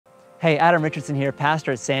Hey, Adam Richardson here,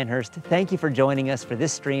 pastor at Sandhurst. Thank you for joining us for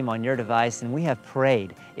this stream on your device, and we have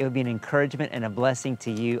prayed it would be an encouragement and a blessing to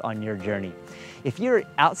you on your journey. If you're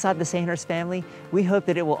outside the Sandhurst family, we hope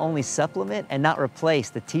that it will only supplement and not replace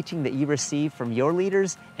the teaching that you receive from your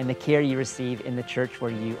leaders and the care you receive in the church where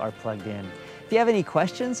you are plugged in. If you have any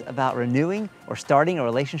questions about renewing or starting a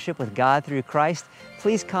relationship with God through Christ,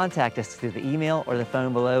 please contact us through the email or the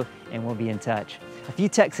phone below, and we'll be in touch. A few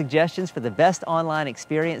tech suggestions for the best online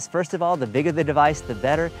experience. First of all, the bigger the device, the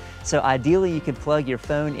better. So ideally, you can plug your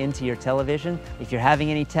phone into your television. If you're having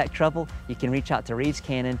any tech trouble, you can reach out to Reeves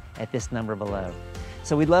Cannon at this number below.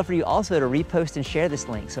 So we'd love for you also to repost and share this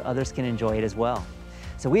link so others can enjoy it as well.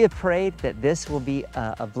 So we have prayed that this will be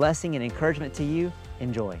a blessing and encouragement to you.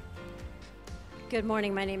 Enjoy. Good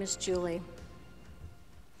morning. My name is Julie.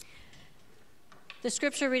 The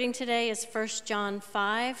scripture reading today is 1 John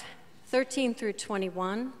 5:13 through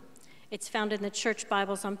 21. It's found in the church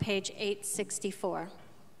Bibles on page 864.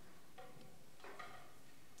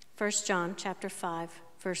 1 John chapter 5,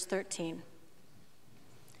 verse 13.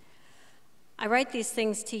 I write these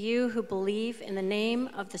things to you who believe in the name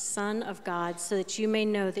of the Son of God, so that you may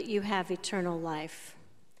know that you have eternal life.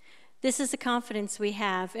 This is the confidence we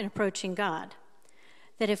have in approaching God,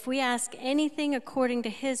 that if we ask anything according to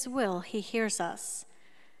his will, he hears us.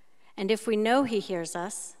 And if we know he hears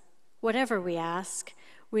us, whatever we ask,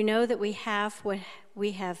 we know that we have what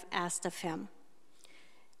we have asked of him.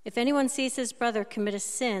 If anyone sees his brother commit a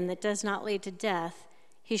sin that does not lead to death,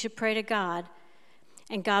 he should pray to God,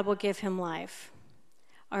 and God will give him life.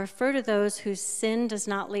 I refer to those whose sin does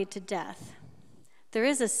not lead to death. There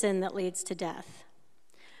is a sin that leads to death.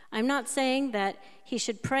 I'm not saying that he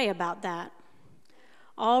should pray about that.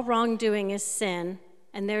 All wrongdoing is sin,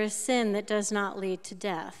 and there is sin that does not lead to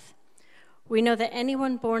death. We know that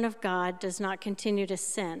anyone born of God does not continue to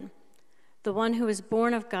sin. The one who is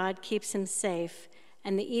born of God keeps him safe,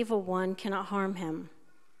 and the evil one cannot harm him.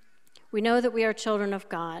 We know that we are children of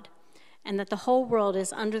God, and that the whole world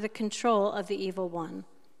is under the control of the evil one.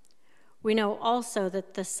 We know also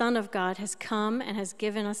that the Son of God has come and has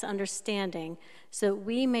given us understanding, so that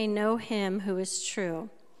we may know him who is true.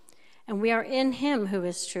 And we are in him who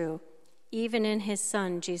is true, even in his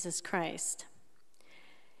Son, Jesus Christ.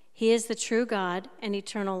 He is the true God and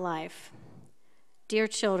eternal life. Dear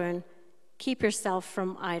children, keep yourself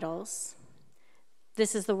from idols.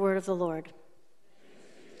 This is the word of the Lord.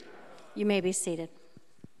 You may be seated.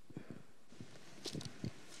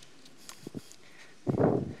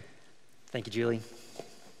 Thank you, Julie.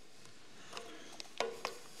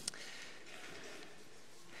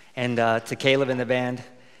 And to Caleb and the band,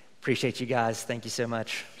 appreciate you guys. Thank you so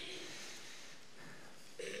much.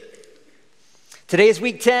 Today is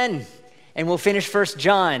week 10, and we'll finish 1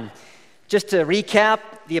 John. Just to recap,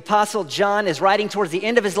 the Apostle John is writing towards the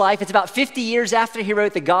end of his life. It's about 50 years after he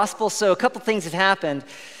wrote the gospel, so a couple things have happened.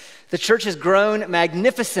 The church has grown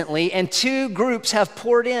magnificently, and two groups have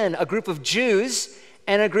poured in, a group of Jews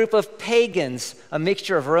and a group of pagans, a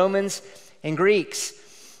mixture of Romans and Greeks.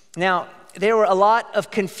 Now, there were a lot of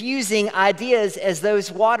confusing ideas as those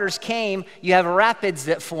waters came. You have rapids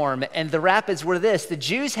that form, and the rapids were this. The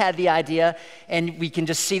Jews had the idea, and we can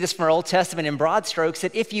just see this from our Old Testament in broad strokes,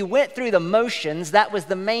 that if you went through the motions, that was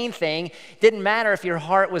the main thing. Didn't matter if your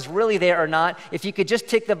heart was really there or not. If you could just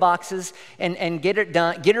tick the boxes and get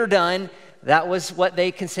her done, that was what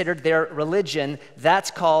they considered their religion.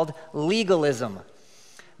 That's called legalism.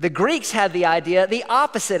 The Greeks had the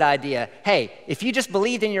opposite idea. Hey, if you just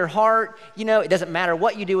believed in your heart, it doesn't matter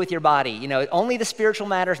what you do with your body. Only the spiritual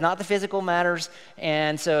matters, not the physical matters.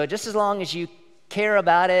 And so just as long as you care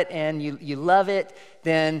about it and you love it,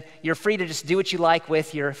 then you're free to just do what you like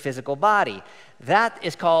with your physical body. That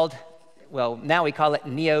is called, now we call it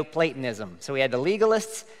Neoplatonism. So we had the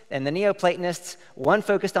legalists and the Neoplatonists, one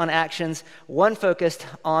focused on actions, one focused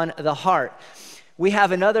on the heart. We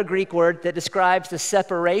have another Greek word that describes the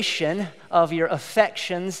separation of your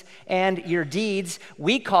affections and your deeds.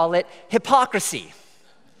 We call it hypocrisy,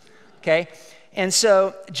 okay? And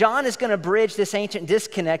so John is going to bridge this ancient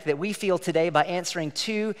disconnect that we feel today by answering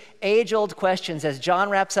two age-old questions as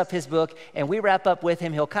John wraps up his book, and we wrap up with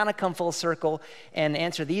him. He'll kind of come full circle and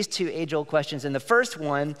answer these two age-old questions. And the first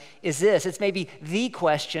one is this. It's maybe the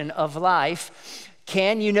question of life.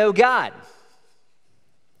 Can you know God?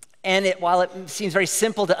 And while it seems very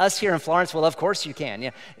simple to us here in Florence, well, of course you can.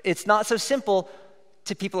 Yeah, it's not so simple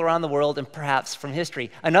to people around the world and perhaps from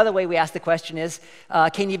history. Another way we ask the question is,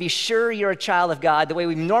 can you be sure you're a child of God? The way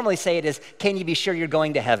we normally say it is, can you be sure you're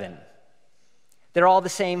going to heaven? They're all the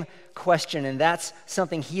same question, and that's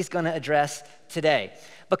something he's going to address today.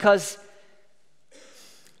 Because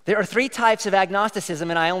There are three types of agnosticism,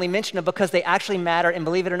 and I only mention them because they actually matter, and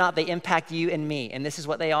believe it or not, they impact you and me, and this is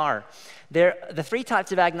what they are. The three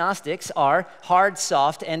types of agnostics are hard,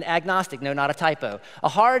 soft, and agnostic. No, not a typo. A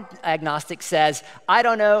hard agnostic says, I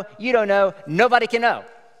don't know, you don't know, nobody can know.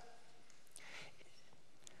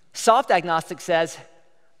 Soft agnostic says,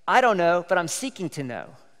 I don't know, but I'm seeking to know.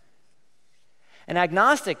 An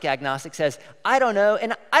agnostic says, I don't know,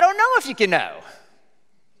 and I don't know if you can know.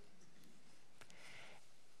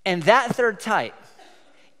 And that third type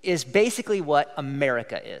is basically what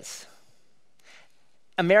America is.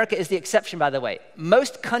 America is the exception, by the way.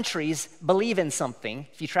 Most countries believe in something.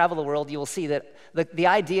 If you travel the world, you will see that the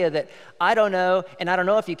idea that I don't know and I don't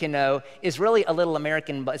know if you can know is really a little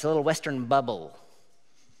American, it's a little Western bubble.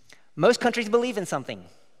 Most countries believe in something,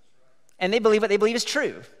 and they believe what they believe is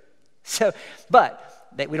true.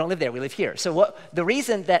 We don't live there, we live here. So the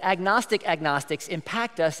reason that agnostics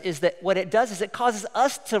impact us is that what it does is it causes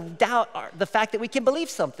us to doubt the fact that we can believe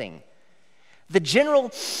something.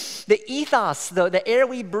 The ethos, the air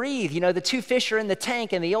we breathe, the two fish are in the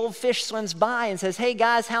tank and the old fish swims by and says, hey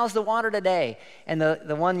guys, how's the water today? And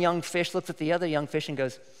the one young fish looks at the other young fish and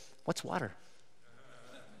goes, what's water?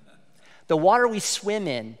 The water we swim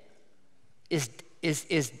in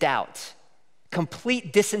is doubt.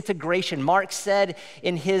 Complete disintegration. Marx said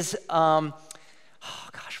in his, what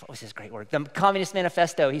was his great work? The Communist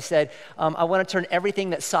Manifesto, he said, I want to turn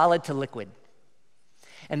everything that's solid to liquid.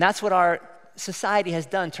 And that's what our society has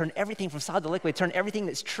done, turn everything from solid to liquid, turn everything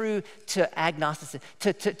that's true to agnosticism,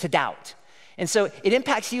 to doubt. And so it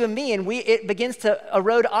impacts you and me, and it begins to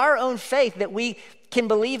erode our own faith that we can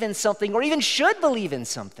believe in something or even should believe in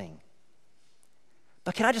something.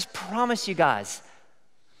 But can I just promise you guys,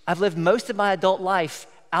 I've lived most of my adult life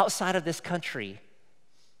outside of this country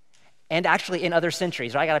and actually in other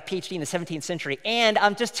centuries. I got a PhD in the 17th century, and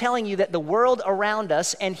I'm just telling you that the world around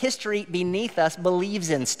us and history beneath us believes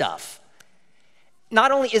in stuff.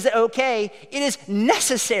 Not only is it okay, it is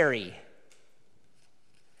necessary.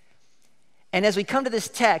 And as we come to this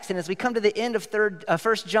text, and as we come to the end of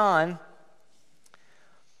 1 John,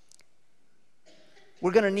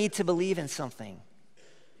 we're going to need to believe in something.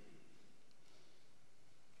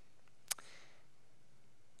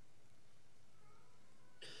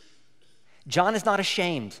 John is not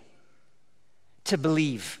ashamed to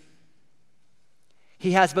believe.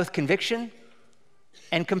 He has both conviction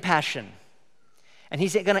and compassion. And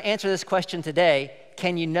he's going to answer this question today.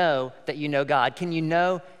 Can you know that you know God? Can you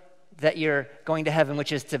know that you're going to heaven,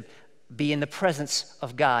 which is to be in the presence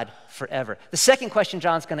of God forever? The second question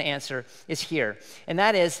John's going to answer is here, and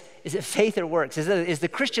that is it faith or works? Is the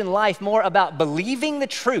Christian life more about believing the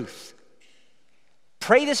truth?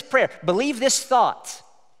 Pray this prayer, believe this thought,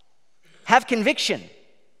 have conviction.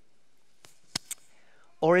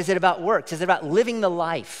 Or is it about works? Is it about living the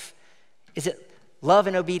life? Is it love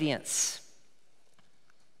and obedience?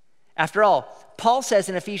 After all, Paul says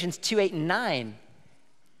in Ephesians 2:8-9,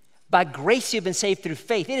 by grace you've been saved through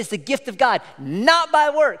faith. It is the gift of God, not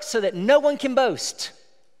by works, so that no one can boast.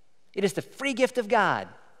 It is the free gift of God.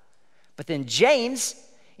 But then James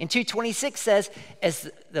in 2:26 says, as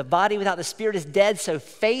the body without the spirit is dead, so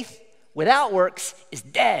faith without works is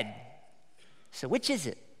dead. So which is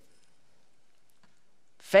it?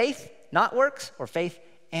 Faith, not works, or faith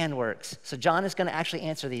and works? So John is going to actually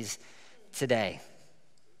answer these today.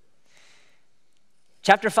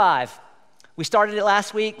 Chapter 5. We started it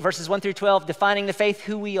last week, verses 1-12, defining the faith,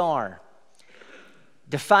 who we are.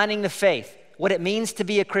 Defining the faith, what it means to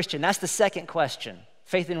be a Christian. That's the second question,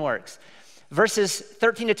 faith and works. Verses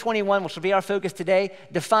 13-21, which will be our focus today,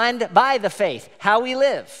 defined by the faith, how we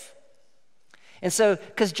live. And so,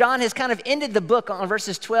 because John has kind of ended the book on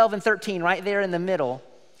verses 12 and 13, right there in the middle,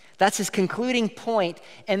 that's his concluding point.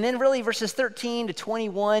 And then really verses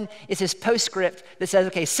 13-21 is his postscript that says,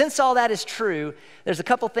 okay, since all that is true, there's a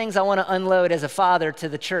couple things I want to unload as a father to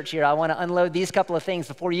the church here. I want to unload these couple of things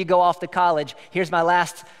before you go off to college. Here's my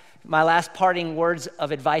last parting words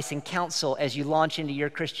of advice and counsel as you launch into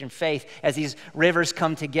your Christian faith, as these rivers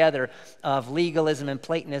come together of legalism and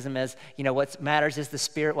Platonism, as, what matters is the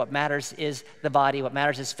spirit, what matters is the body, what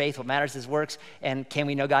matters is faith, what matters is works, and can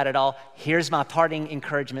we know God at all? Here's my parting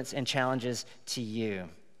encouragements and challenges to you.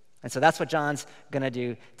 And so that's what John's going to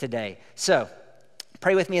do today. So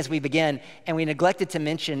pray with me as we begin. And we neglected to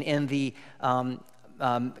mention in the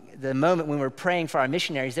moment when we're praying for our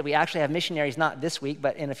missionaries that we actually have missionaries not this week,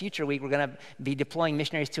 but in a future week, we're going to be deploying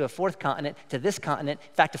missionaries to a fourth continent, to this continent,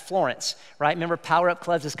 in fact, to Florence, right? Remember, Power Up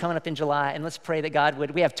Clubs is coming up in July, and let's pray that God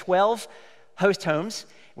would. We have 12 host homes.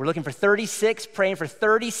 We're looking for 36, praying for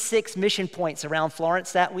 36 mission points around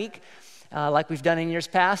Florence that week. like we've done in years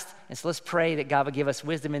past. And so let's pray that God would give us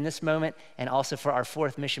wisdom in this moment and also for our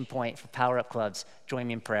fourth mission point for Power Up Clubs. Join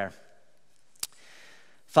me in prayer.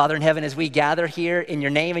 Father in heaven, as we gather here in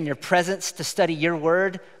your name and your presence to study your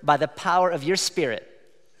word by the power of your Spirit,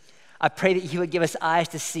 I pray that you would give us eyes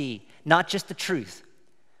to see not just the truth,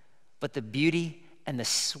 but the beauty and the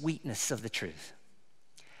sweetness of the truth.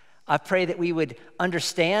 I pray that we would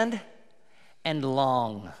understand and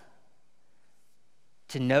long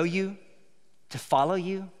to know you, to follow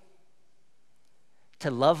you, to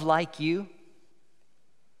love like you,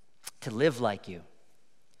 to live like you.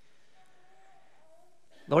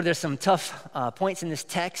 Lord, there's some tough points in this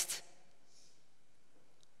text.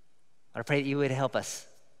 I pray that you would help us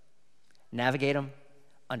navigate them,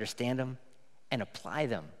 understand them, and apply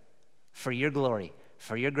them for your glory,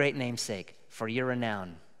 for your great name's sake, for your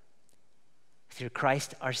renown. Through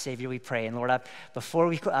Christ, our Savior, we pray. And Lord,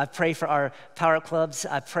 I pray for our Power Up Clubs.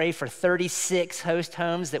 I pray for 36 host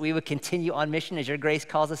homes that we would continue on mission as your grace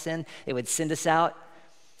calls us in. It would send us out.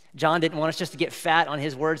 John didn't want us just to get fat on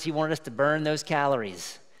his words. He wanted us to burn those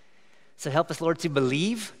calories. So help us, Lord, to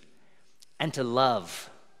believe and to love,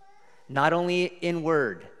 not only in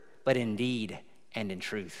word, but in deed and in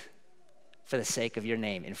truth, for the sake of your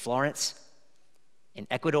name. In Florence, in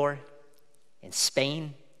Ecuador, in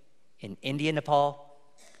Spain, in India, Nepal,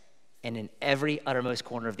 and in every uttermost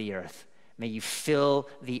corner of the earth. May you fill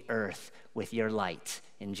the earth with your light.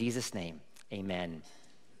 In Jesus' name, amen.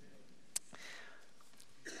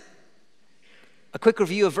 A quick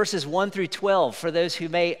review of verses 1 through 12 for those who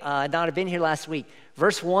may not have been here last week.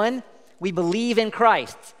 Verse 1, we believe in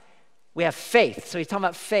Christ. We have faith. So he's talking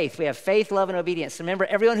about faith. We have faith, love, and obedience. So remember,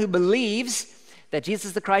 everyone who believes that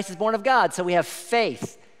Jesus the Christ is born of God. So we have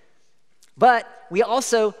faith. But we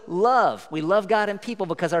also love. We love God and people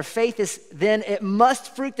because our faith is then, it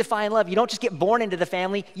must fructify in love. You don't just get born into the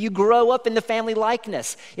family, you grow up in the family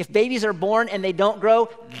likeness. If babies are born and they don't grow,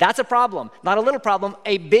 that's a problem. Not a little problem,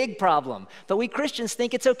 a big problem. But we Christians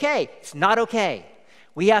think it's okay. It's not okay.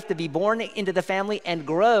 We have to be born into the family and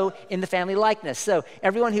grow in the family likeness. So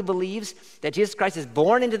everyone who believes that Jesus Christ is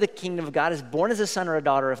born into the kingdom of God, is born as a son or a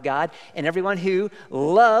daughter of God, and everyone who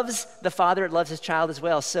loves the Father loves his child as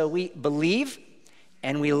well. So we believe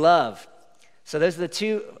and we love. So those are the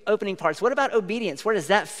two opening parts. What about obedience? Where does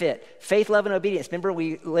that fit? Faith, love, and obedience. Remember,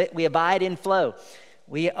 we abide in flow.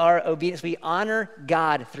 We are obedience. We honor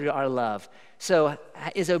God through our love. So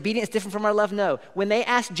is obedience different from our love? No. When they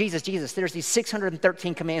asked Jesus, there's these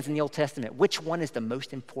 613 commands in the Old Testament. Which one is the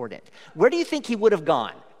most important? Where do you think he would have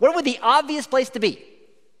gone? Where would the obvious place to be?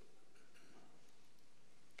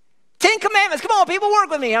 10 commandments. Come on, people,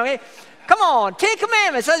 work with me. Okay? Come on, 10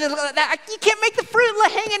 commandments. You can't make the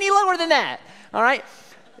fruit hang any lower than that. All right?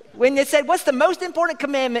 When it said, what's the most important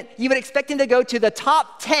commandment, you would expect him to go to the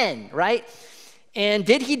top 10, right? And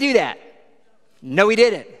did he do that? No, he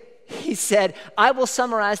didn't. He said, I will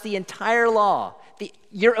summarize the entire law,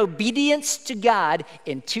 your obedience to God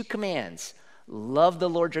in 2 commands. Love the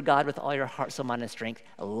Lord your God with all your heart, soul, mind, and strength.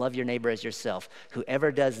 Love your neighbor as yourself. Whoever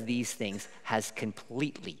does these things has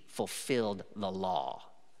completely fulfilled the law.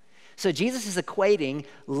 So Jesus is equating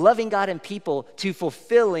loving God and people to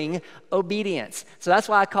fulfilling obedience. So that's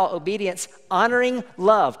why I call obedience honoring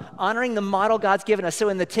love, honoring the model God's given us. So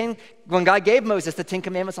when God gave Moses the 10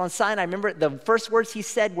 commandments on Sinai, remember the first words he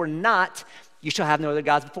said were not, you shall have no other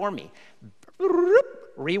gods before me.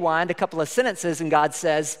 Rewind a couple of sentences and God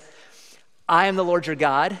says, I am the Lord your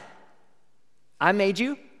God. I made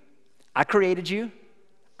you. I created you.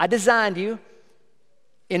 I designed you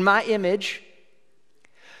in my image.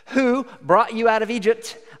 Who brought you out of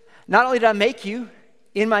Egypt. Not only did I make you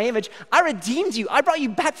in my image, I redeemed you. I brought you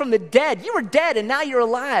back from the dead. You were dead and now you're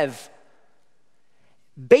alive.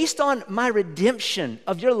 Based on my redemption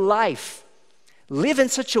of your life, live in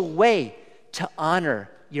such a way to honor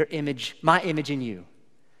your image, my image in you.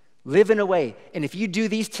 Live in a way, and if you do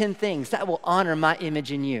these 10 things, that will honor my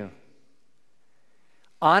image in you.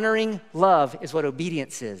 Honoring love is what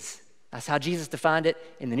obedience is. That's how Jesus defined it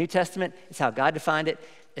in the New Testament. It's how God defined it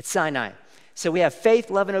at Sinai. So we have faith,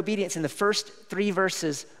 love, and obedience in the first 3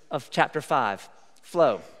 verses of chapter 5.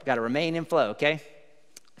 Flow. We've got to remain in flow, okay?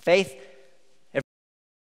 Faith.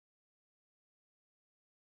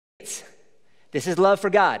 This is love for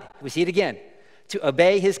God. We see it again. To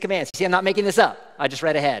obey his commands. See, I'm not making this up. I just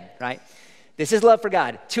read ahead, right? This is love for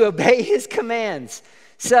God. To obey his commands.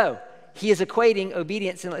 So he is equating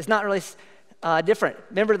obedience, and it's not really different.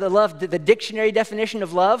 Remember the dictionary definition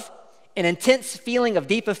of love? An intense feeling of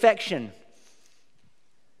deep affection.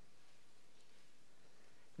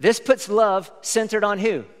 This puts love centered on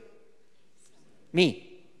who?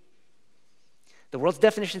 Me. The world's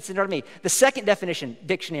definition is centered on me. The second definition,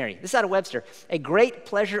 dictionary, this is out of Webster, a great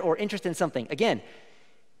pleasure or interest in something. Again,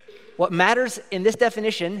 what matters in this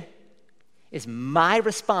definition is my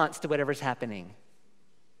response to whatever's happening.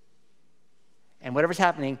 And whatever's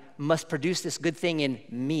happening must produce this good thing in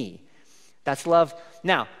me. That's love.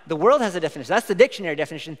 Now, the world has a definition. That's the dictionary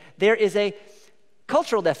definition. There is a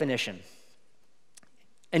cultural definition.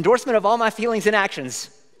 Endorsement of all my feelings and actions.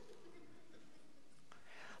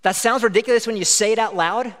 That sounds ridiculous when you say it out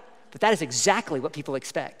loud, but that is exactly what people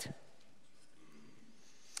expect.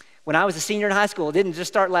 When I was a senior in high school, it didn't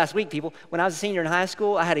just start last week, people. When I was a senior in high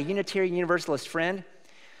school, I had a Unitarian Universalist friend.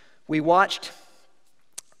 We watched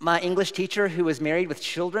my English teacher, who was married with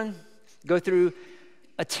children, go through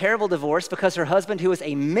a terrible divorce because her husband, who was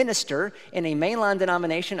a minister in a mainline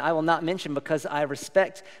denomination I will not mention because I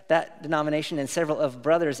respect that denomination and several of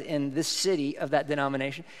brothers in this city of that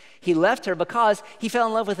denomination, he left her because he fell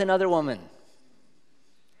in love with another woman.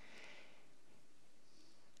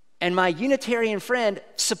 And my Unitarian friend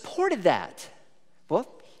supported that. Well,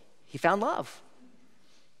 he found love.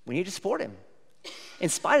 We need to support him. In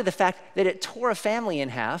spite of the fact that it tore a family in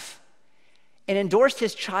half and endorsed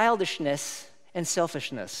his childishness and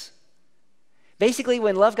selfishness. Basically,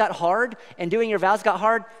 when love got hard and doing your vows got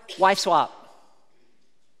hard, wife swap.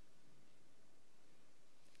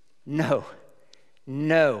 No.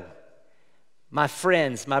 My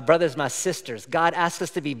friends, my brothers, my sisters, God asks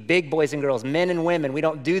us to be big boys and girls, men and women. We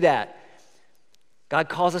don't do that. God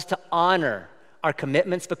calls us to honor our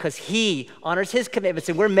commitments because he honors his commitments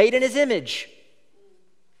and we're made in his image.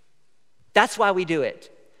 That's why we do it.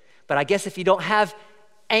 But I guess if you don't have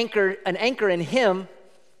an anchor in him,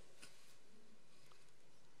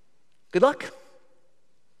 good luck.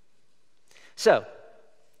 So,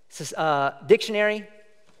 dictionary,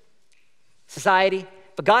 society,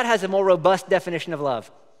 but God has a more robust definition of love.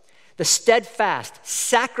 The steadfast,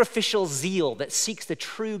 sacrificial zeal that seeks the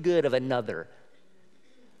true good of another.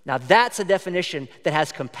 Now that's a definition that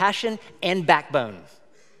has compassion and backbone.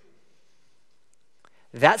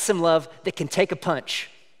 That's some love that can take a punch.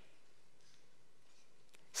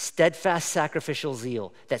 Steadfast, sacrificial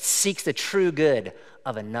zeal that seeks the true good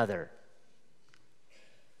of another.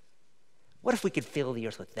 What if we could fill the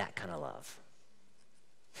earth with that kind of love?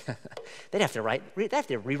 They'd have to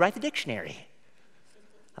rewrite the dictionary.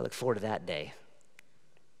 I look forward to that day.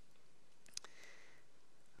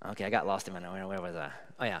 Okay, I got lost in my notes. Where was I?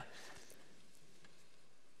 Oh, yeah.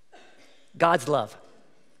 God's love.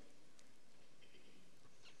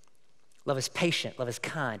 Love is patient. Love is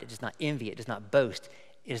kind. It does not envy. It does not boast.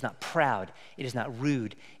 It is not proud. It is not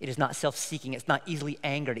rude. It is not self-seeking. It's not easily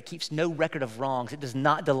angered. It keeps no record of wrongs. It does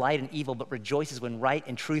not delight in evil, but rejoices when right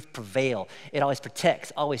and truth prevail. It always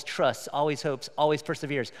protects, always trusts, always hopes, always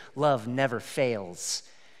perseveres. Love never fails.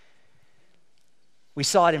 We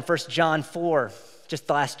saw it in 1 John 4, just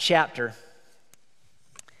the last chapter.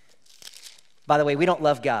 By the way, we don't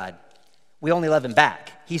love God. We only love him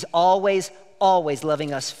back. He's always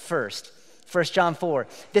loving us first. 1 John 4,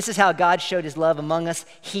 this is how God showed his love among us.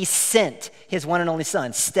 He sent his one and only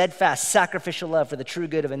son, steadfast, sacrificial love for the true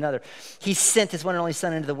good of another. He sent his one and only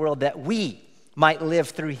son into the world that we might live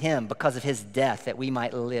through him because of his death, that we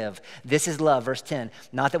might live. This is love, verse 10.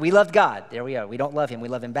 Not that we loved God. There we are. We don't love him. We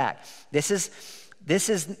love him back. This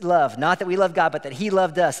is love, not that we love God, but that he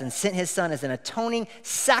loved us and sent his son as an atoning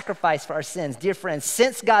sacrifice for our sins. Dear friends,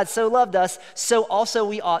 since God so loved us, so also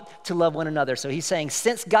we ought to love one another. So he's saying,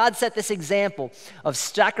 since God set this example of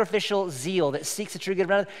sacrificial zeal that seeks the true good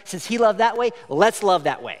of another, since he loved that way, let's love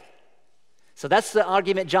that way. So that's the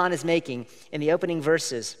argument John is making in the opening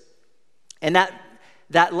verses. And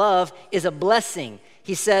that love is a blessing.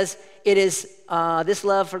 He says it is this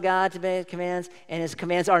love for God to obey his commands, and his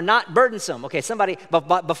commands are not burdensome. Okay,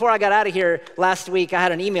 but before I got out of here last week, I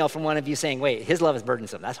had an email from one of you saying, wait, his love is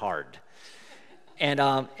burdensome. That's hard. And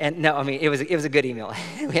no, I mean, it was a good email.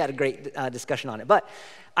 We had a great discussion on it. But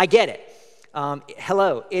I get it.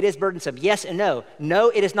 Hello, it is burdensome. Yes and no. No,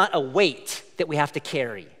 it is not a weight that we have to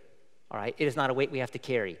carry. All right, it is not a weight we have to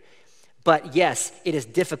carry. But yes, it is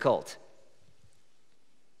difficult.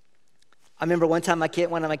 I remember one time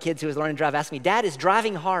one of my kids who was learning to drive asked me, Dad, is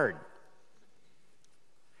driving hard?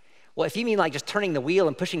 Well, if you mean like just turning the wheel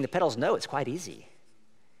and pushing the pedals, no, it's quite easy.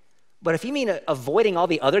 But if you mean avoiding all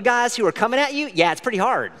the other guys who are coming at you, yeah, it's pretty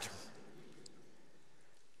hard.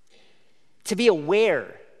 To be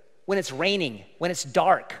aware when it's raining, when it's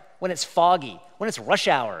dark, when it's foggy, when it's rush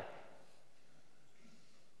hour.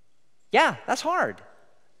 Yeah, that's hard.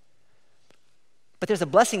 But there's a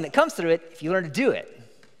blessing that comes through it if you learn to do it,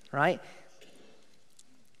 right?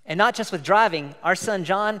 And not just with driving. Our son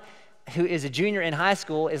John, who is a junior in high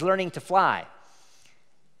school, is learning to fly.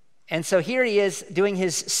 And so here he is doing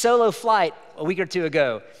his solo flight a week or two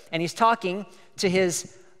ago, and he's talking to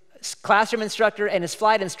his classroom instructor and his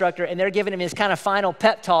flight instructor, and they're giving him his kind of final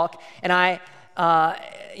pep talk. And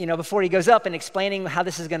before he goes up and explaining how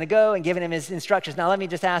this is going to go and giving him his instructions. Now, let me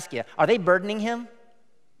just ask you, are they burdening him?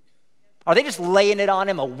 Are they just laying it on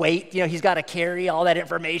him, a weight? He's got to carry all that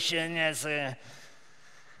information. You're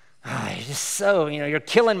just so, you're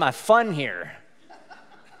killing my fun here.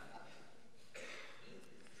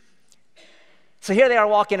 So here they are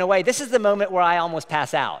walking away. This is the moment where I almost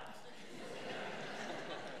pass out.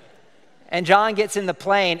 And John gets in the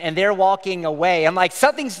plane, and they're walking away. I'm like,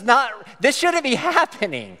 this shouldn't be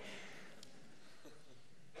happening.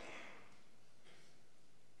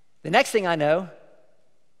 The next thing I know,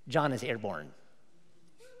 John is airborne.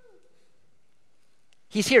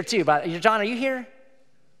 He's here too. John, are you here?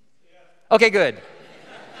 Yeah. Okay, good.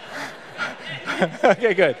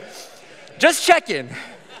 Okay, good. Just checking.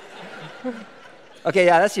 Okay,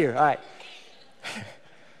 yeah, that's you. All right.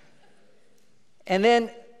 And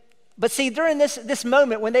then, but see, during this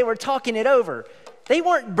moment when they were talking it over, they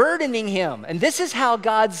weren't burdening him. And this is how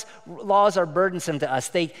God's laws are burdensome to us.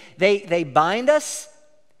 They bind us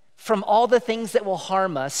from all the things that will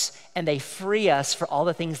harm us, and they free us for all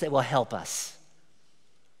the things that will help us.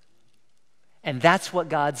 And that's what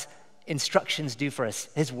God's instructions do for us.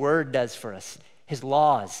 His word does for us, his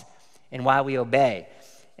laws, and why we obey.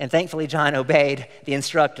 And thankfully, John obeyed the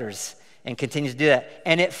instructors and continues to do that.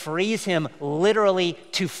 And it frees him literally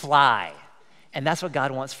to fly. And that's what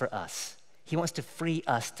God wants for us. He wants to free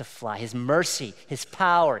us to fly. His mercy, his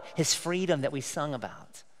power, his freedom that we sung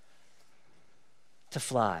about. To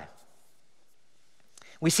fly.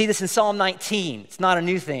 We see this in Psalm 19. It's not a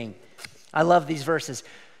new thing. I love these verses.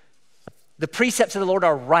 The precepts of the Lord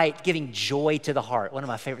are right, giving joy to the heart. One of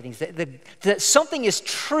my favorite things. That something is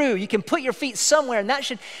true. You can put your feet somewhere, and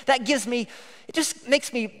that gives me, it just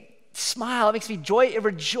makes me smile. It makes me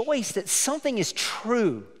rejoice that something is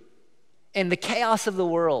true in the chaos of the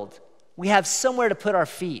world. We have somewhere to put our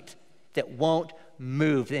feet that won't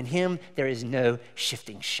move. In him, there is no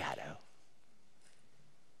shifting shadow.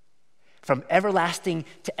 From everlasting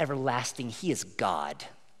to everlasting, he is God.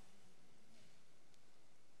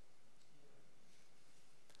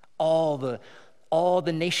 All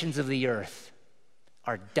the nations of the earth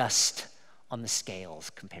are dust on the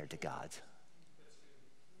scales compared to God.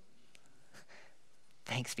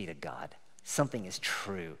 Thanks be to God. Something is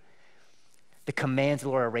true. The commands of the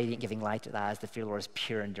Lord are radiant, giving light to the eyes. The fear of the Lord is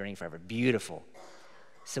pure, enduring forever. Beautiful.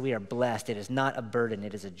 So we are blessed. It is not a burden,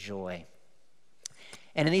 it is a joy.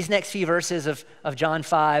 And in these next few verses of John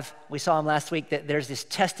 5, we saw him last week, that there's this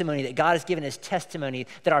testimony, that God has given his testimony,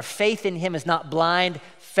 that our faith in him is not blind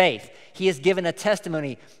faith. He has given a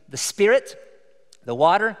testimony, the Spirit, the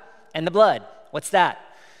water, and the blood. What's that?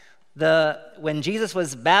 When Jesus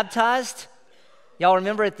was baptized, y'all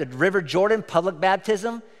remember at the River Jordan, public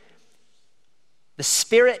baptism, the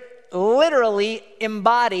Spirit literally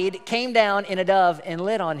embodied, came down in a dove and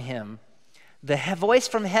lit on him. The voice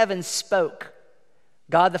from heaven spoke,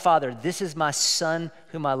 God the Father, this is my Son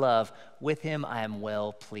whom I love. With him I am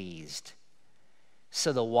well pleased.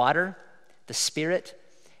 So the water, the Spirit,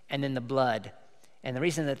 and then the blood. And the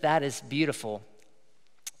reason that is beautiful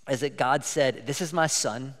is that God said, this is my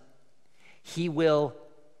Son. He will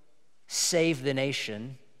save the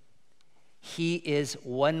nation. He is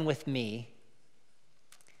one with me.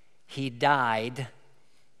 He died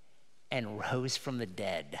and rose from the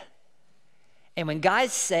dead. And when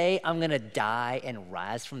guys say, I'm going to die and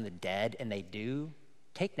rise from the dead, and they do,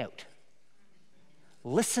 take note.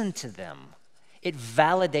 Listen to them. It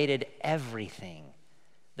validated everything.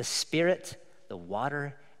 The Spirit, the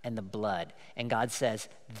water, and the blood. And God says,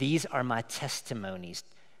 these are my testimonies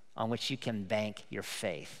on which you can bank your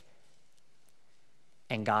faith.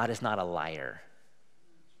 And God is not a liar.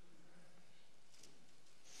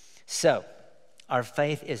 So, our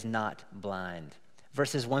faith is not blind.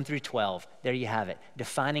 Verses 1 through 12, there you have it.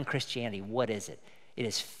 Defining Christianity, what is it? It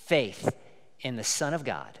is faith in the Son of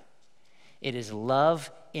God. It is love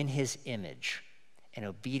in his image and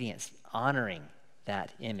obedience, honoring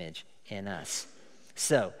that image in us.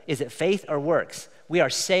 So, is it faith or works? We are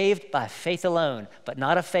saved by faith alone, but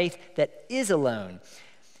not a faith that is alone.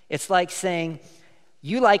 It's like saying,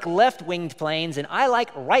 you like left-winged planes and I like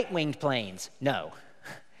right-winged planes. No.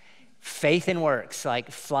 Faith and works, like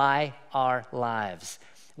fly our lives.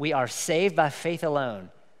 We are saved by faith alone,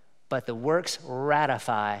 but the works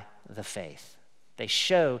ratify the faith. They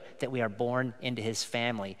show that we are born into his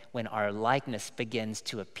family when our likeness begins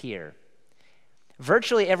to appear.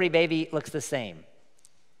 Virtually every baby looks the same.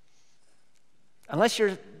 Unless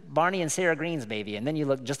you're Barney and Sarah Green's baby, and then you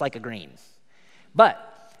look just like a Green. But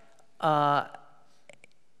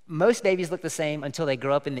most babies look the same until they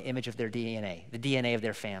grow up in the image of their DNA, the DNA of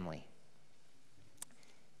their family.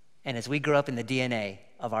 And as we grow up in the DNA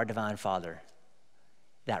of our divine Father,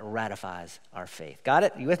 that ratifies our faith. Got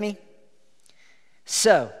it? You with me?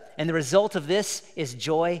 So, and the result of this is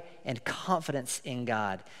joy and confidence in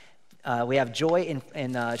God. We have joy in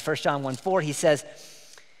 1 John 1:4. He says,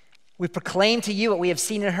 we proclaim to you what we have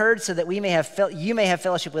seen and heard so that you may have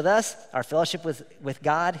fellowship with us, our fellowship with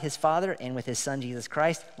God, his Father, and with his Son, Jesus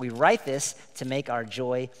Christ. We write this to make our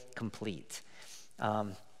joy complete.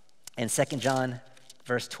 In 2 John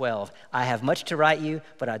verse 12, I have much to write you,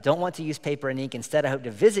 but I don't want to use paper and ink. Instead, I hope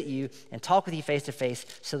to visit you and talk with you face to face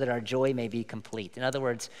so that our joy may be complete. In other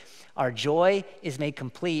words, our joy is made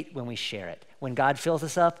complete when we share it. When God fills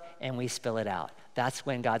us up and we spill it out. That's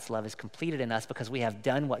when God's love is completed in us because we have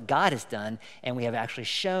done what God has done and we have actually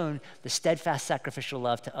shown the steadfast sacrificial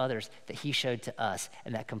love to others that he showed to us,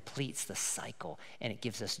 and that completes the cycle and it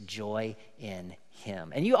gives us joy in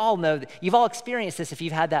him. And you all know that you've all experienced this if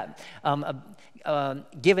you've had that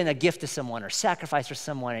given a gift to someone or sacrificed for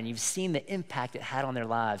someone and you've seen the impact it had on their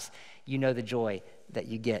lives. You know the joy that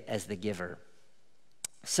you get as the giver.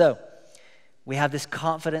 So we have this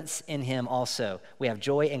confidence in him also. We have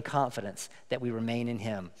joy and confidence that we remain in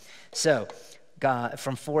him. So God,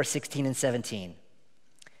 from 4:16 and 17.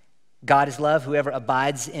 God is love. Whoever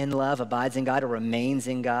abides in love abides in God or remains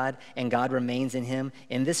in God, and God remains in him.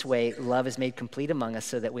 In this way, love is made complete among us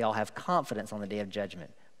so that we all have confidence on the day of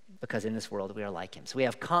judgment, because in this world we are like him. So we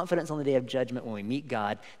have confidence on the day of judgment when we meet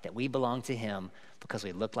God that we belong to him because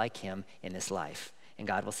we look like him in this life. And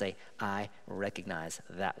God will say, I recognize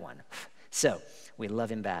that one. So we love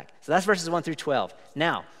him back. So that's verses 1 through 12.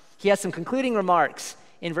 Now, he has some concluding remarks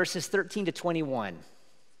in verses 13 to 21.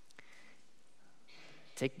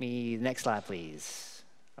 Take me, next slide, please.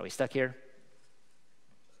 Are we stuck here?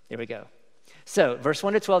 There we go. So, verse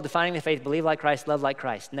 1 to 12, defining the faith, believe like Christ, love like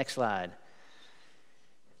Christ. Next slide.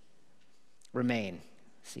 Remain.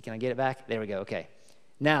 See, can I get it back? There we go, okay.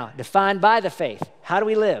 Now, defined by the faith, how do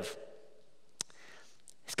we live?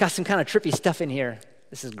 It's got some kind of trippy stuff in here.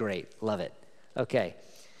 This is great, love it. Okay.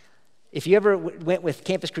 If you ever went with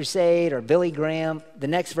Campus Crusade or Billy Graham, the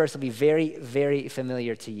next verse will be very, very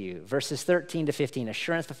familiar to you. Verses 13 to 15,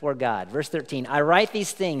 assurance before God. Verse 13, I write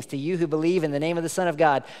these things to you who believe in the name of the Son of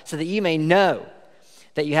God so that you may know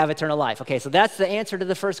that you have eternal life. Okay, so that's the answer to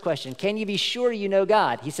the first question. Can you be sure you know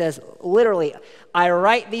God? He says, literally, I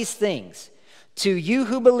write these things to you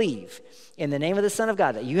who believe in the name of the Son of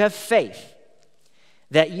God, that you have faith,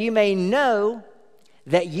 that you may know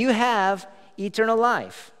that you have eternal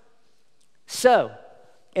life. So,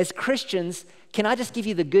 as Christians, can I just give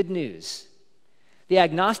you the good news? The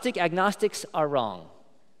agnostics are wrong.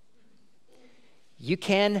 You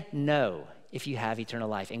can know if you have eternal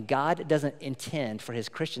life. And God doesn't intend for his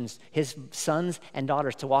Christians, his sons and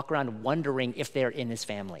daughters, to walk around wondering if they're in his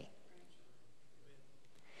family.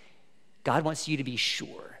 God wants you to be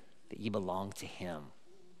sure that you belong to him.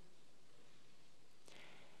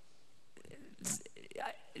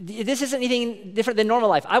 This isn't anything different than normal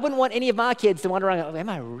life. I wouldn't want any of my kids to wander around, am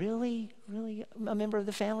I really a member of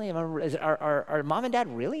the family? Are mom and dad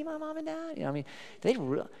really my mom and dad? You know, I mean, they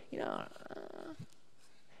really,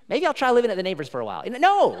 maybe I'll try living at the neighbors for a while.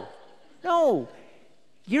 No.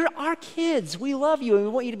 You're our kids. We love you, and we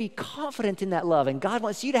want you to be confident in that love. And God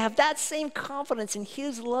wants you to have that same confidence in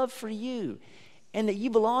his love for you and that you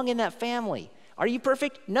belong in that family. Are you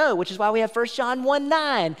perfect? No, which is why we have 1 John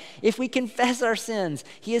 1:9. If we confess our sins,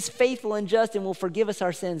 he is faithful and just and will forgive us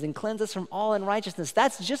our sins and cleanse us from all unrighteousness.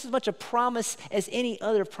 That's just as much a promise as any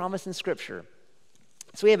other promise in Scripture.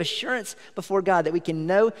 So we have assurance before God that we can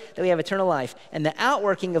know that we have eternal life. And the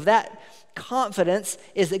outworking of that confidence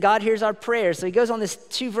is that God hears our prayers. So he goes on this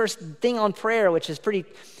 2-verse thing on prayer, which is pretty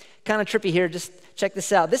kind of trippy here. Just check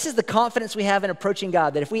this out. This is the confidence we have in approaching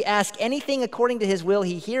God, that if we ask anything according to his will,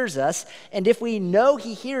 he hears us. And if we know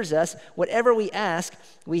he hears us, whatever we ask,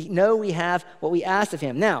 we know we have what we asked of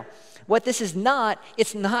him. Now, what this is not,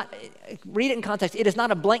 it's not, read it in context, it is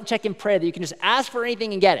not a blank check in prayer that you can just ask for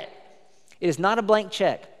anything and get it. It is not a blank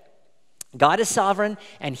check. God is sovereign,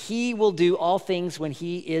 and he will do all things when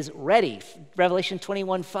he is ready. Revelation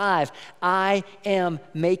 21:5, I am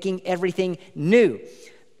making everything new.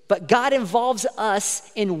 But God involves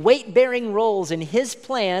us in weight-bearing roles in his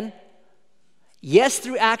plan, yes,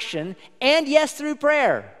 through action, and yes, through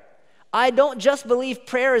prayer. I don't just believe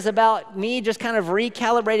prayer is about me just kind of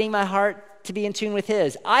recalibrating my heart to be in tune with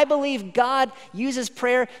his. I believe God uses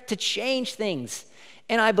prayer to change things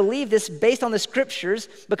And I believe this based on the scriptures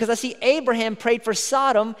because I see Abraham prayed for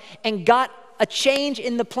Sodom and got a change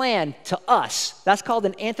in the plan to us. That's called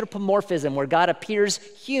an anthropomorphism, where God appears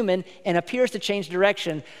human and appears to change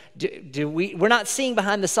direction. We're not seeing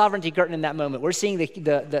behind the sovereignty curtain in that moment. We're seeing the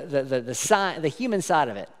human side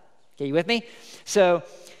of it. Okay, you with me? So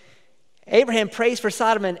Abraham prays for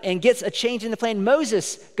Sodom and gets a change in the plan.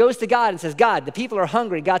 Moses goes to God and says, God, the people are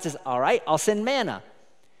hungry. God says, all right, I'll send manna.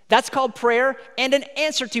 That's called prayer and an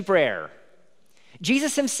answer to prayer.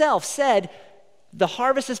 Jesus himself said, the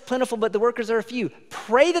harvest is plentiful, but the workers are few.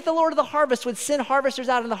 Pray that the Lord of the harvest would send harvesters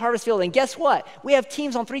out in the harvest field. And guess what? We have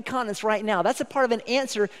teams on 3 continents right now. That's a part of an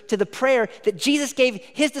answer to the prayer that Jesus gave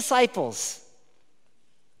his disciples.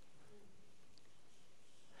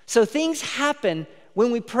 So things happen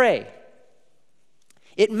when we pray.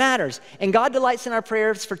 It matters. And God delights in our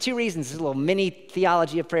prayers for 2 reasons. This is a little mini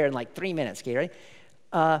theology of prayer in like 3 minutes. Okay, ready?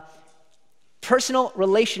 Personal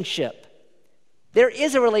relationship. There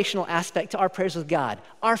is a relational aspect to our prayers with God,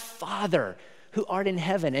 our Father who art in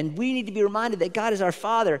heaven. And we need to be reminded that God is our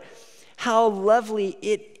Father. How lovely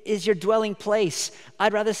it is your dwelling place.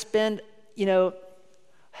 I'd rather spend,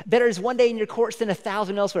 better is one day in your courts than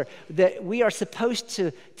 1,000 elsewhere. That we are supposed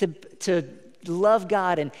to love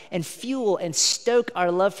God and fuel and stoke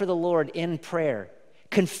our love for the Lord in prayer.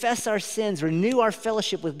 Confess our sins, renew our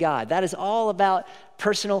fellowship with God. That is all about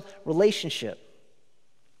personal relationship.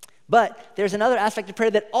 But there's another aspect of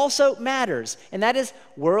prayer that also matters, and that is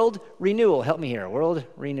world renewal. Help me here. World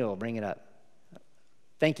renewal. Bring it up.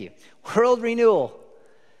 Thank you. World renewal.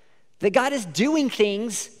 That God is doing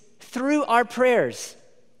things through our prayers.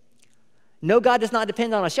 No, God does not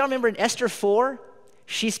depend on us. Y'all remember in Esther 4?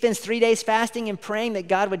 She spends 3 days fasting and praying that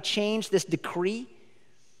God would change this decree.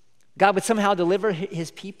 God would somehow deliver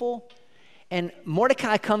his people. And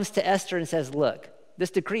Mordecai comes to Esther and says, look, this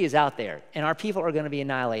decree is out there, and our people are going to be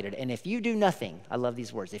annihilated. And if you do nothing, I love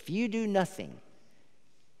these words, if you do nothing,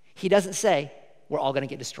 he doesn't say, we're all going to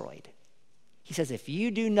get destroyed. He says, if you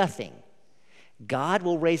do nothing, God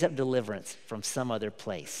will raise up deliverance from some other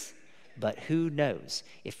place. But who knows,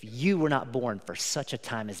 if you were not born for such a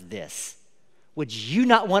time as this, would you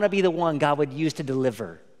not want to be the one God would use to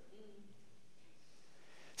deliver?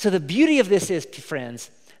 So the beauty of this is, friends,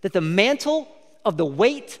 that the mantle of the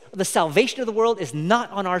weight of the salvation of the world is not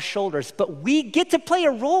on our shoulders, but we get to play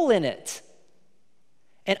a role in it.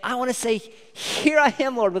 And I want to say, here I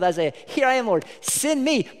am, Lord, with Isaiah. Here I am, Lord. Send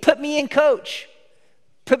me. Put me in, coach.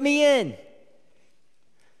 Put me in.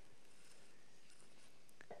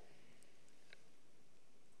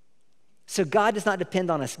 So God does not depend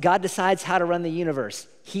on us. God decides how to run the universe.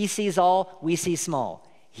 He sees all, we see small.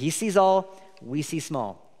 He sees all, we see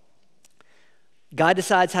small. God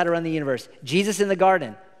decides how to run the universe. Jesus in the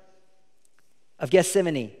Garden of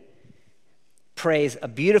Gethsemane prays a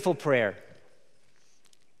beautiful prayer.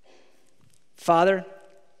 Father,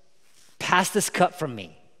 pass this cup from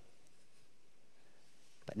me,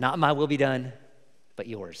 but not my will be done, but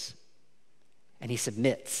yours. And he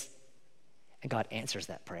submits, and God answers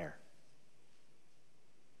that prayer.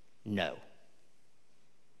 No,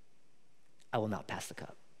 I will not pass the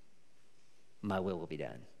cup. My will be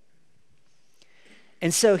done.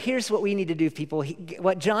 And so here's what we need to do, people.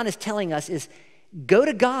 What John is telling us is go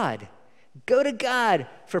to God. Go to God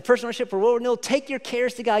for personal relationship, for world renewal. Take your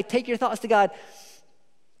cares to God. Take your thoughts to God.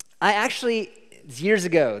 I actually, years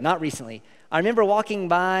ago, not recently, I remember walking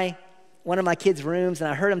by one of my kids' rooms and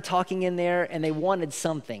I heard them talking in there and they wanted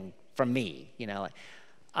something from me.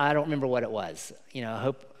 I don't remember what it was.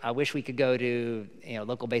 I wish we could go to a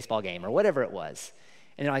local baseball game or whatever it was.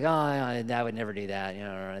 And they're like, oh, I would never do that,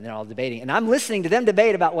 and they're all debating. And I'm listening to them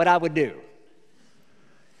debate about what I would do.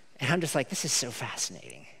 And I'm just like, this is so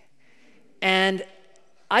fascinating. And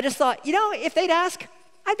I just thought, if they'd ask,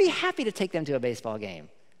 I'd be happy to take them to a baseball game.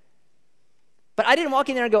 But I didn't walk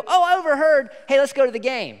in there and go, oh, I overheard, hey, let's go to the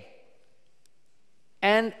game.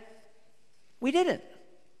 And we didn't.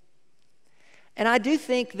 And I do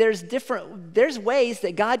think there's ways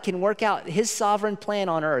that God can work out his sovereign plan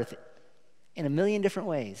on earth in a million different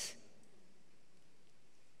ways.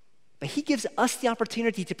 But he gives us the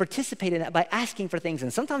opportunity to participate in that by asking for things.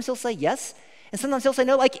 And sometimes he'll say yes, and sometimes he'll say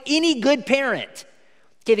no, like any good parent.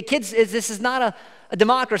 Okay, this is not a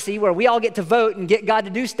democracy where we all get to vote and get God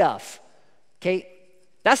to do stuff. Okay,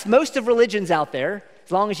 that's most of religions out there.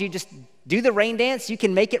 As long as you just do the rain dance, you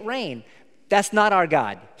can make it rain. That's not our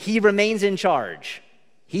God. He remains in charge.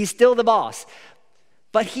 He's still the boss.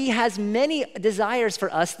 But he has many desires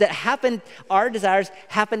for us our desires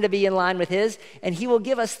happen to be in line with his, and he will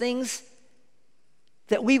give us things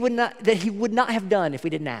that he would not have done if we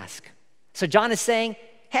didn't ask. So John is saying,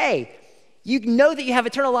 hey, You know that you have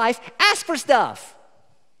eternal life. Ask for stuff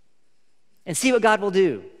and see what God will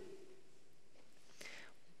do.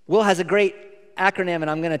 Will has a great acronym, and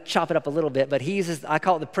I'm going to chop it up a little bit, but he uses, I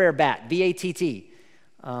call it the prayer BAT, B-A-T-T.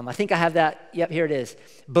 I think I have that. Yep, here it is.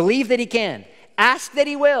 Believe that he can. Ask that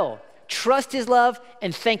he will. Trust his love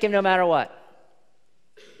and thank him no matter what.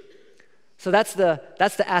 So that's the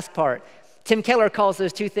ask part. Tim Keller calls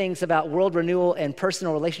those two things about world renewal and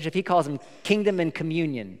personal relationship. He calls them kingdom and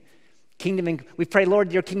communion. We pray,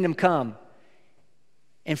 Lord, your kingdom come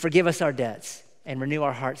and forgive us our debts and renew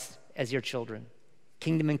our hearts as your children.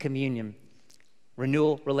 Kingdom and communion,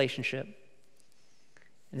 renewal, relationship.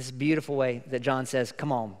 And this is a beautiful way that John says,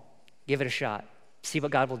 come on, give it a shot. See what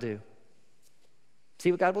God will do. See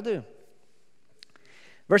what God will do.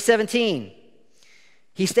 Verse 17,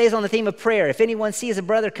 he stays on the theme of prayer. If anyone sees a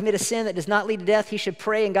brother commit a sin that does not lead to death, he should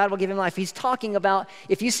pray and God will give him life. He's talking about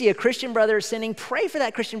if you see a Christian brother sinning, pray for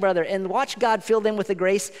that Christian brother and watch God fill them with the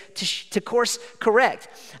grace to course correct.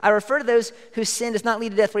 I refer to those whose sin does not lead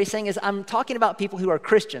to death. What he's saying is I'm talking about people who are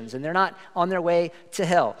Christians and they're not on their way to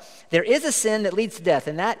hell. There is a sin that leads to death,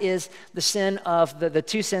 and that is the sin of the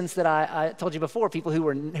two sins that I told you before, people who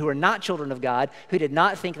were not children of God, who did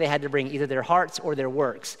not think they had to bring either their hearts or their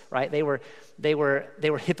works, right? They were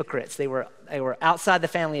hypocrites. They were outside the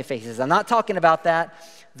family of faith. I'm not talking about that.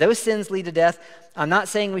 Those sins lead to death. I'm not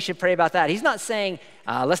saying we should pray about that. He's not saying,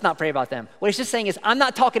 let's not pray about them. What he's just saying is, I'm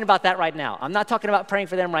not talking about that right now. I'm not talking about praying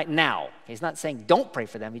for them right now. He's not saying don't pray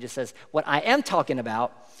for them. He just says, what I am talking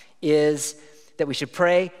about is that we should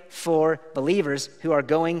pray for believers who are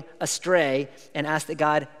going astray and ask that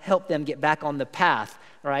God help them get back on the path,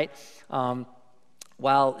 right?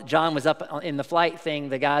 While John was up in the flight thing,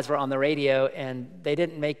 the guys were on the radio and they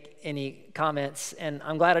didn't make any comments. And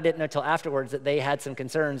I'm glad I didn't know until afterwards that they had some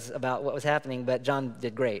concerns about what was happening, but John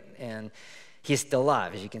did great. And he's still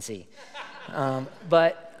alive, as you can see.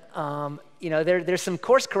 There's some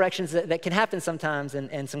course corrections that can happen sometimes,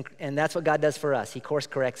 and that's what God does for us. He course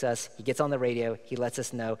corrects us. He gets on the radio. He lets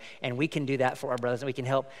us know, and we can do that for our brothers. And we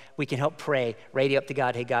can help pray, radio up to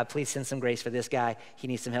God. Hey, God, please send some grace for this guy. He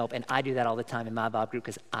needs some help, and I do that all the time in my Bob group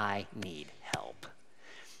because I need help.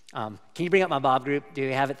 Can you bring up my Bob group? Do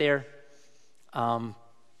you have it there?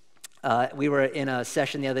 We were in a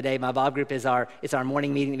session the other day. My Bob group is our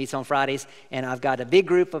morning meeting that meets on Fridays, and I've got a big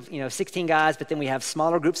group of 16 guys, but then we have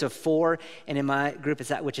smaller groups of 4, and in my group,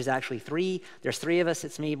 which is actually 3, there's 3 of us.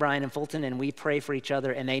 It's me, Brian, and Fulton, and we pray for each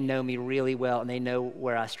other, and they know me really well, and they know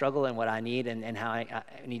where I struggle and what I need and how I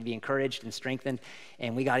need to be encouraged and strengthened,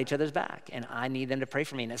 and we got each other's back, and I need them to pray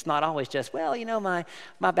for me, and it's not always just, my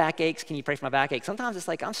back aches, can you pray for my back ache? Sometimes it's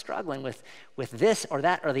like I'm struggling with this or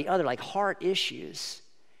that or the other, like heart issues.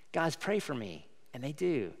 Guys, pray for me, and they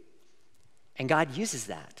do. And God uses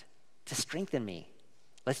that to strengthen me.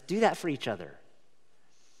 Let's do that for each other.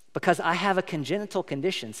 Because I have a congenital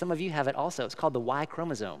condition. Some of you have it also. It's called the Y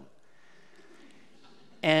chromosome.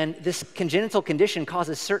 And this congenital condition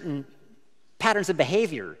causes certain patterns of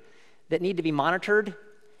behavior that need to be monitored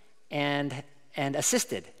and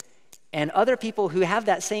assisted. And other people who have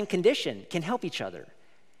that same condition can help each other.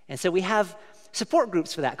 And so we have support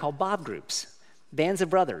groups for that called Bob groups. Bands of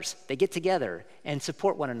brothers, they get together and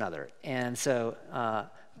support one another. And so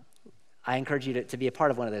I encourage you to be a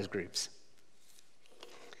part of one of those groups.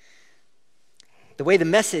 The way the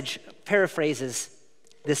Message paraphrases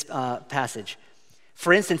this passage.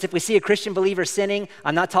 For instance, if we see a Christian believer sinning,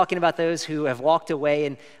 I'm not talking about those who have walked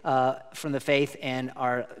away from the faith and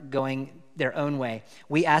are going their own way.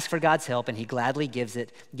 We ask for God's help, and he gladly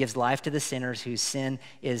gives life to the sinners whose sin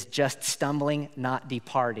is just stumbling, not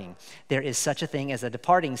departing. There is such a thing as a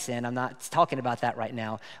departing sin. I'm not talking about that right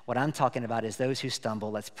now. What I'm talking about is those who stumble.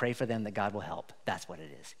 Let's pray for them that God will help. That's what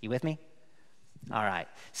it is. You with me? All right.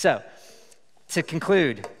 So, to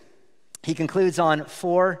conclude, he concludes on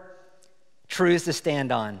 4 truths to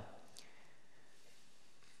stand on.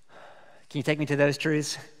 Can you take me to those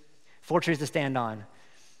truths? 4 truths to stand on.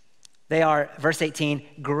 They are, verse 18,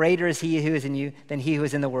 greater is he who is in you than he who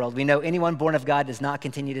is in the world. We know anyone born of God does not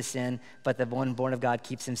continue to sin, but the one born of God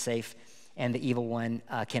keeps him safe, and the evil one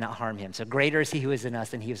cannot harm him. So greater is he who is in us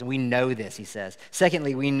than he who is in us. We know this, he says.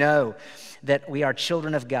 Secondly, we know that we are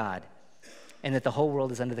children of God, and that the whole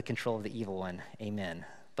world is under the control of the evil one. Amen.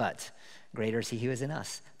 But greater is he who is in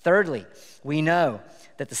us. Thirdly, we know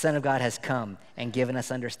that the Son of God has come and given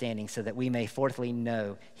us understanding so that we may fourthly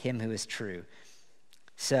know him who is true.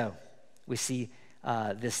 So, we see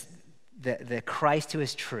the Christ who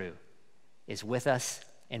is true is with us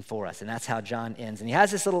and for us. And that's how John ends. And he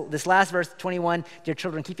has this last verse, 21, dear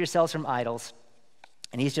children, keep yourselves from idols.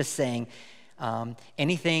 And he's just saying,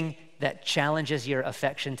 anything that challenges your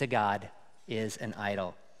affection to God, is an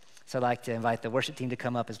idol. So I'd like to invite the worship team to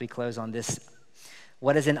come up as we close on this.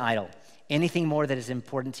 What is an idol? Anything more that is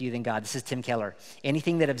important to you than God. This is Tim Keller.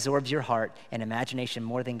 Anything that absorbs your heart and imagination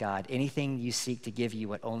more than God. Anything you seek to give you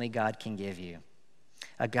what only God can give you.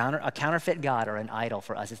 A counterfeit God or an idol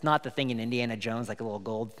for us. It's not the thing in Indiana Jones, like a little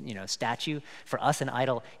gold, statue. For us, an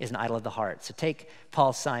idol is an idol of the heart. So take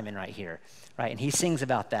Paul Simon right here, right? And he sings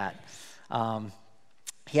about that.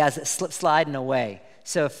 He has it slip sliding away.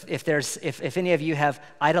 So if any of you have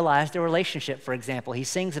idolized a relationship, for example, he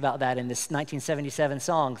sings about that in this 1977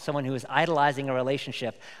 song, someone who is idolizing a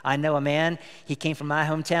relationship. I know a man, he came from my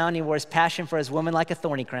hometown, he wore his passion for his woman like a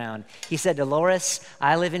thorny crown. He said, Dolores,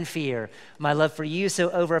 I live in fear. My love for you so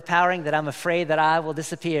overpowering that I'm afraid that I will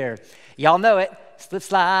disappear. Y'all know it, slip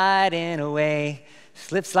sliding away.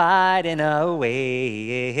 Slip sliding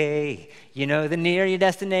away. You know, the nearer your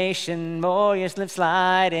destination, more you slip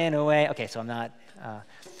sliding away. Okay, so I'm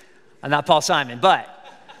not Paul Simon, but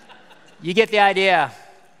you get the idea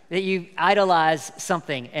that you idolize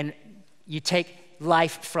something and you take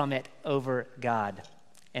life from it over God.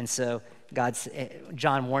 And so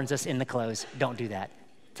John warns us in the close, don't do that.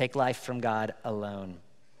 Take life from God alone.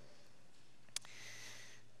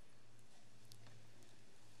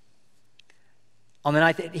 On the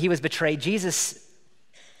night that he was betrayed, Jesus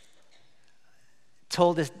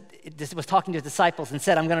was talking to his disciples and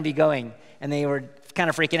said, I'm going to be going. And they were kind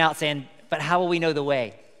of freaking out saying, but how will we know the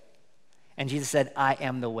way? And Jesus said, I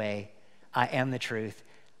am the way. I am the truth.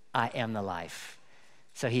 I am the life.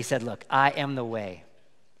 So he said, look, I am the way.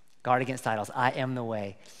 Guard against idols. I am the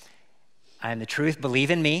way. I am the truth.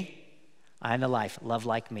 Believe in me. I am the life. Love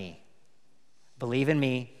like me. Believe in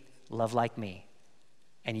me. Love like me.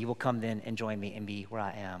 And you will come then and join me and be where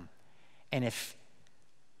I am. And if,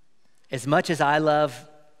 as much as I love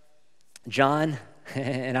John,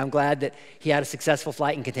 and I'm glad that he had a successful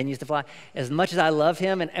flight and continues to fly, as much as I love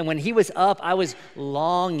him, and when he was up, I was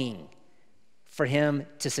longing for him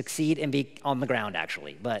to succeed and be on the ground,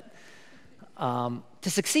 actually, but to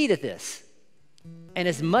succeed at this. And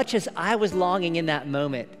as much as I was longing in that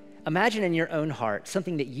moment, imagine in your own heart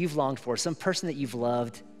something that you've longed for, some person that you've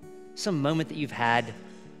loved, some moment that you've had,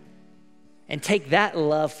 and take that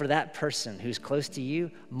love for that person who's close to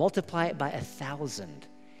you, multiply it by 1,000,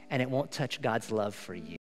 and it won't touch God's love for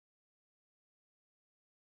you.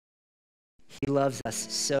 He loves us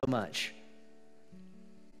so much.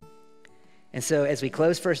 And so as we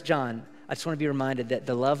close 1 John, I just want to be reminded that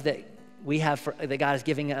the love that we have, that God is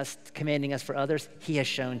giving us, commanding us for others, he has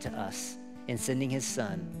shown to us in sending his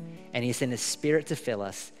son. And he sent his spirit to fill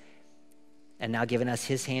us, and now given us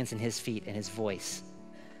his hands and his feet and his voice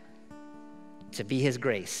to be his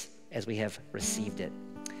grace as we have received it.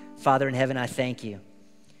 Father in heaven, I thank you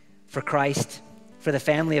for Christ, for the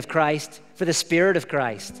family of Christ, for the Spirit of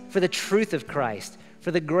Christ, for the truth of Christ,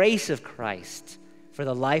 for the grace of Christ, for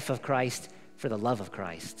the life of Christ, for the love of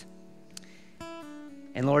Christ.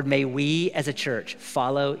 And Lord, may we as a church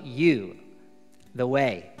follow you the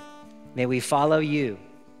way. May we follow you.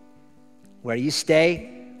 Where you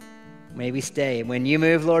stay, may we stay. And when you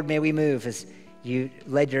move, Lord, may we move as you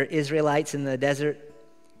led your Israelites in the desert,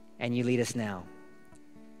 and you lead us now.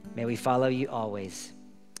 May we follow you always.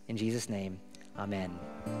 In Jesus' name, amen.